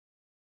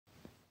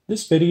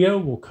This video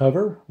will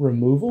cover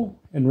removal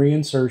and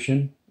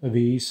reinsertion of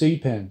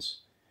EEC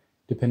pins.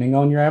 Depending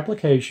on your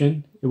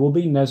application, it will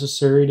be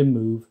necessary to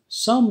move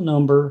some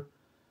number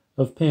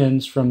of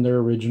pins from their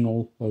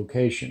original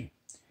location.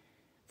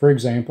 For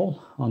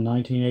example, on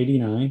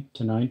 1989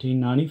 to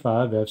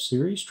 1995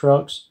 F-Series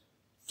trucks,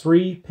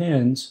 3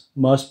 pins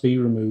must be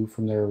removed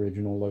from their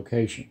original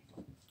location.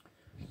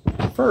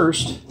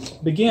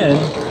 First,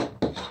 begin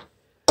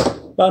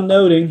by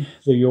noting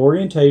the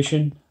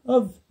orientation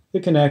of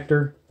the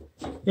connector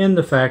in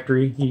the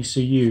factory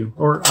ECU,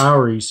 or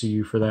our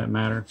ECU for that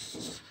matter.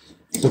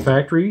 The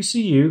factory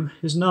ECU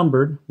is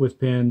numbered with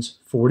pins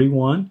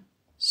 41,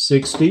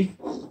 60,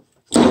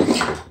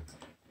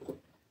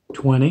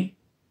 20,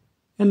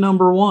 and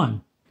number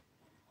 1.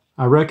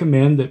 I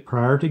recommend that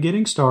prior to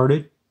getting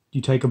started,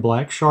 you take a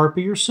black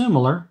Sharpie or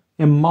similar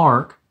and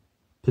mark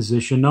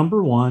position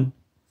number 1,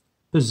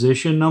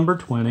 position number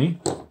 20,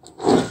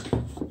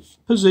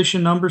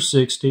 position number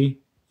 60,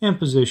 and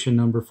position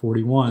number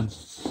 41.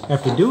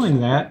 After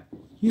doing that,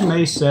 you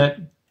may set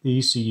the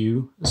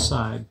ECU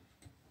aside.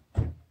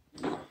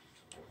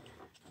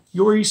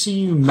 Your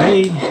ECU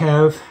may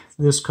have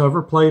this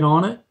cover plate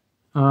on it.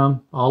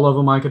 All of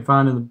them I could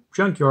find in the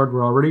junkyard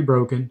were already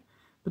broken,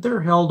 but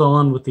they're held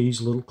on with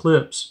these little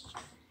clips.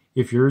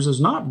 If yours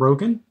is not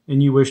broken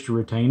and you wish to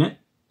retain it,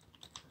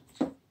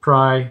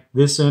 pry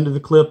this end of the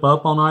clip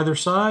up on either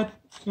side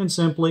and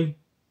simply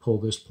pull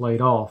this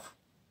plate off.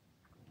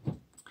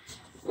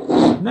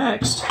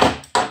 Next,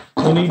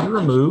 you need to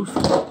remove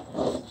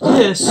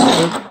this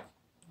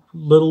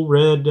little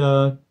red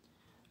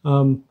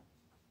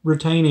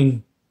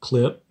retaining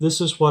clip. This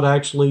is what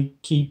actually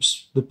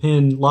keeps the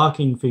pin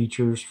locking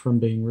features from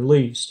being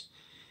released.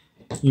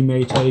 You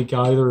may take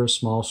either a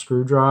small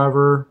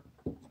screwdriver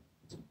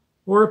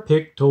or a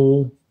pick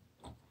tool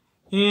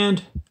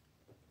and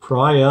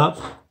pry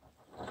up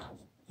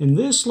in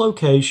this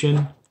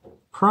location,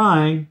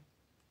 prying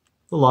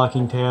the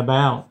locking tab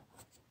out.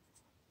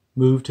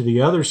 Move to the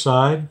other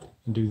side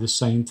and do the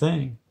same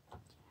thing.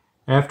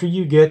 After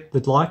you get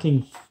the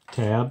locking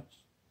tab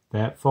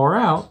that far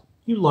out,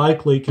 you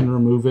likely can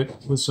remove it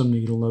with some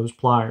needle nose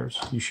pliers.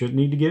 You shouldn't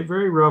need to get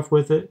very rough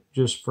with it,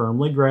 just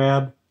firmly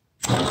grab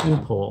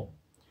and pull.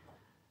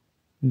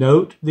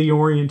 Note the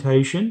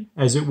orientation,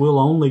 as it will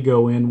only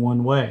go in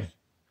one way.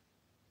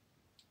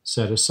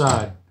 Set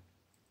aside.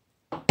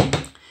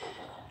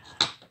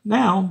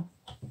 Now,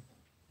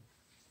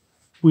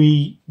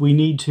 we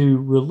need to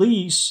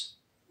release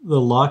the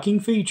locking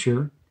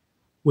feature,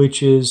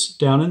 which is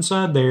down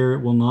inside there. It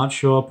will not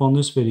show up on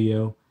this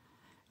video.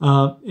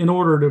 In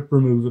order to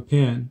remove a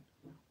pin,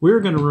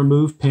 we're going to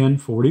remove pin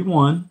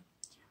 41,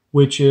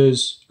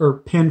 or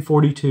pin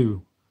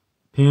 42,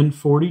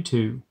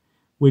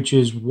 which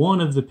is one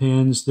of the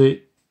pins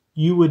that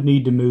you would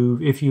need to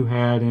move if you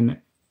had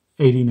an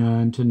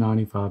 89 to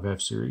 95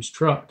 F-Series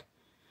truck.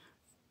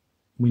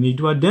 We need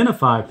to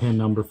identify pin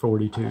number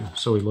 42.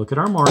 So we look at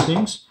our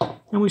markings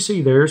and we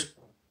see there's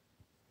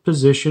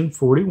position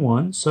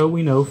 41, so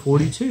we know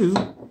 42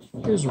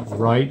 is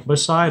right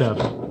beside of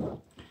it.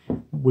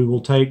 We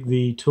will take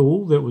the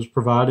tool that was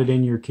provided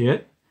in your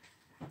kit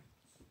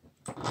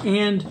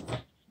and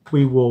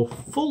we will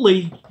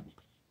fully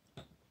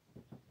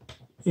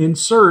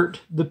insert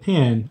the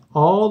pin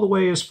all the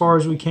way as far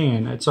as we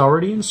can. It's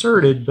already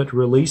inserted, but to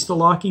release the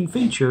locking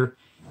feature,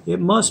 it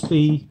must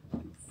be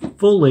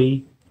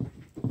fully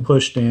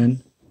pushed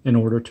in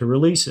order to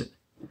release it.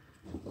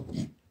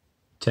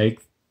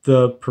 Take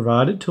the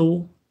provided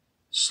tool,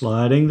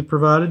 sliding the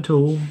provided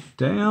tool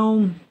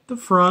down the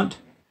front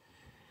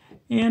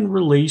and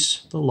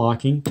release the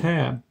locking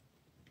tab.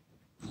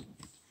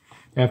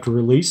 After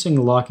releasing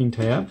the locking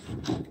tab,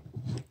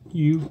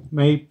 you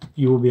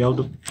will be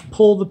able to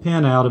pull the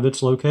pin out of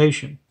its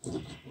location.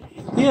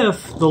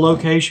 If the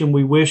location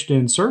we wish to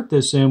insert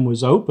this in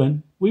was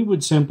open, we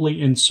would simply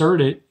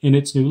insert it in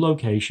its new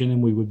location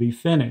and we would be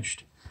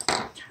finished.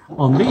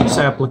 On these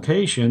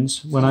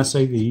applications, when I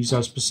say these,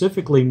 I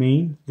specifically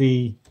mean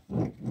the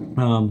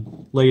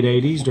late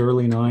 80s to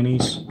early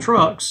 90s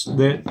trucks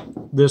that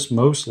this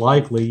most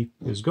likely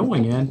is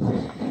going in.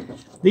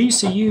 The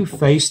ECU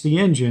faced the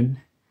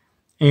engine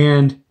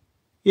and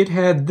it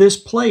had this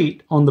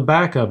plate on the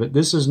back of it.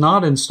 This is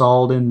not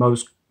installed in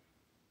most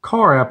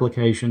car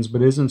applications,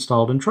 but is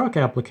installed in truck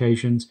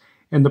applications.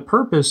 And the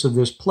purpose of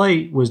this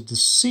plate was to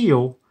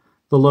seal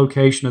the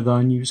location of the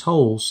unused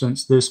holes,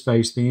 since this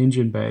faced the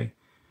engine bay.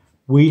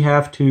 We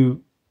have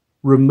to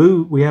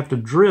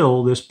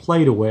drill this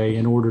plate away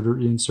in order to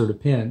insert a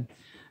pin.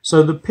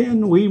 So the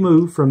pin we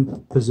move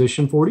from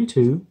position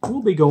 42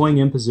 will be going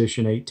in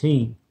position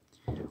 18.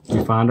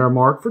 We find our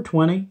mark for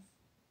 20,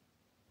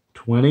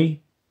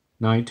 20,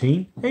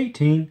 19,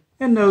 18,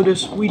 and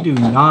notice we do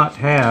not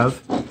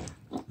have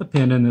a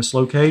pin in this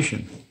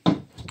location.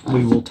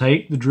 We will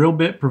take the drill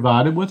bit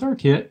provided with our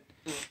kit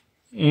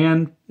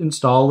and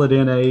install it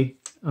in a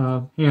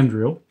hand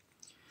drill,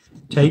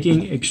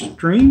 taking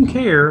extreme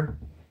care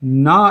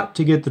not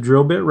to get the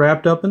drill bit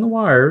wrapped up in the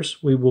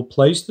wires. We will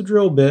place the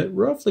drill bit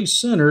roughly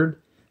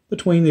centered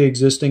between the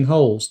existing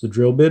holes. The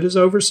drill bit is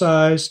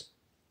oversized.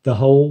 The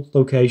hole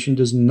location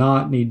does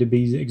not need to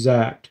be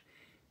exact.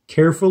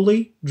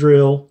 Carefully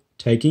drill,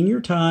 taking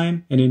your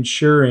time and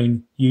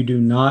ensuring you do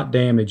not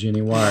damage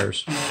any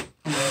wires.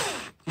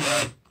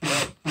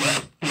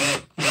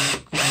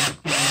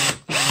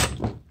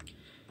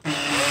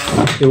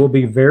 It will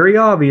be very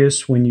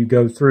obvious when you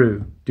go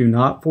through. Do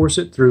not force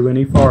it through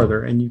any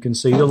farther. And you can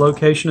see the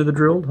location of the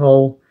drilled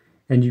hole,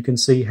 and you can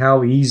see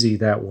how easy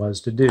that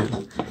was to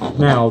do.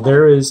 Now,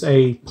 there is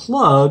a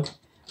plug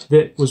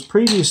that was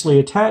previously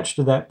attached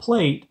to that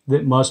plate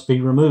that must be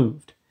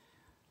removed.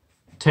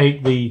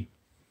 Take the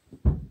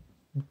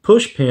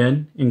push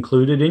pin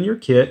included in your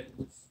kit,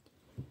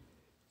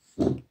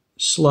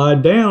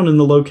 slide down in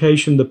the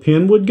location the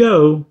pin would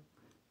go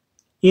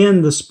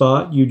in the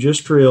spot you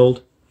just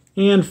drilled,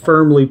 and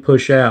firmly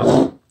push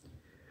out.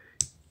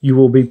 You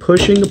will be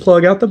pushing the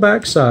plug out the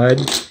back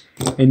side,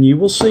 and you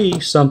will see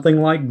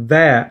something like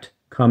that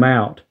come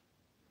out.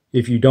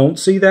 If you don't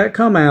see that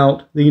come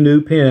out, the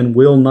new pin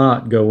will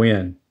not go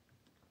in.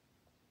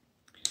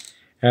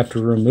 After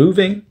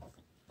removing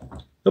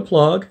the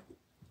plug,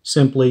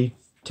 simply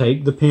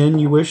take the pin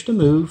you wish to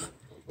move.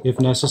 If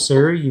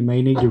necessary, you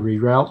may need to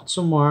reroute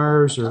some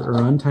wires or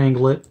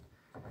untangle it.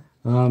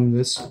 In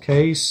this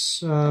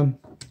case,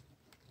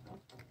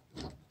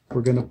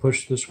 we're going to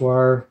push this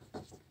wire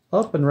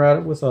up and route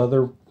it with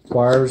other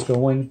wires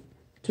going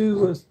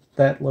to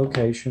that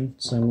location.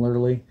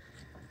 Similarly,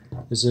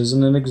 this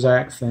isn't an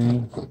exact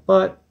thing,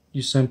 but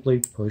you simply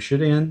push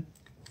it in.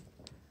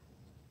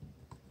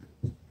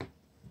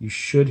 You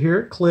should hear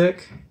it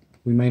click.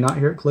 We may not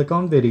hear it click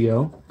on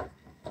video.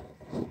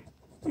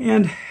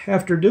 And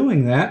after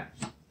doing that,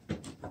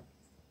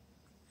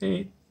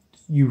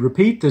 you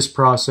repeat this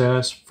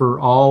process for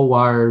all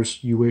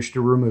wires you wish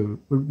to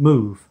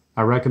remove.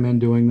 I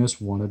recommend doing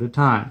this one at a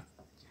time.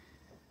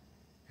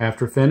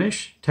 After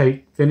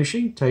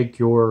finishing, take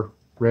your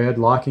red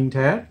locking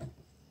tab,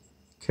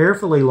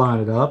 carefully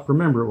line it up.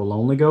 Remember, it will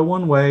only go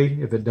one way.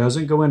 If it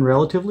doesn't go in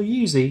relatively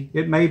easy,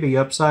 it may be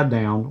upside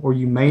down, or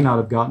you may not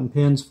have gotten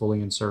pins fully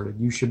inserted.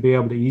 You should be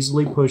able to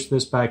easily push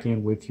this back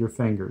in with your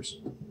fingers.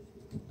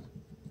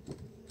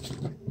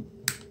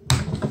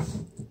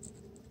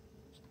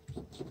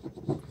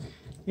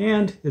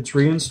 And it's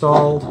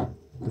reinstalled.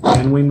 The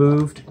pin we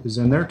moved is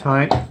in there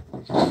tight.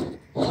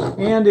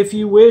 And if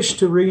you wish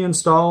to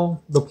reinstall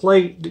the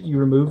plate that you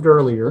removed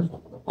earlier,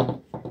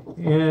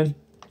 and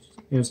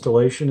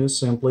installation is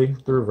simply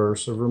the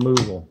reverse of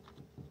removal.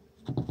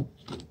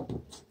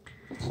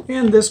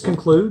 And this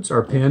concludes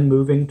our pin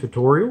moving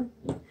tutorial.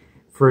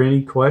 For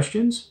any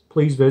questions,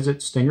 please visit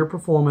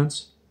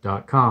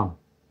stingerperformance.com.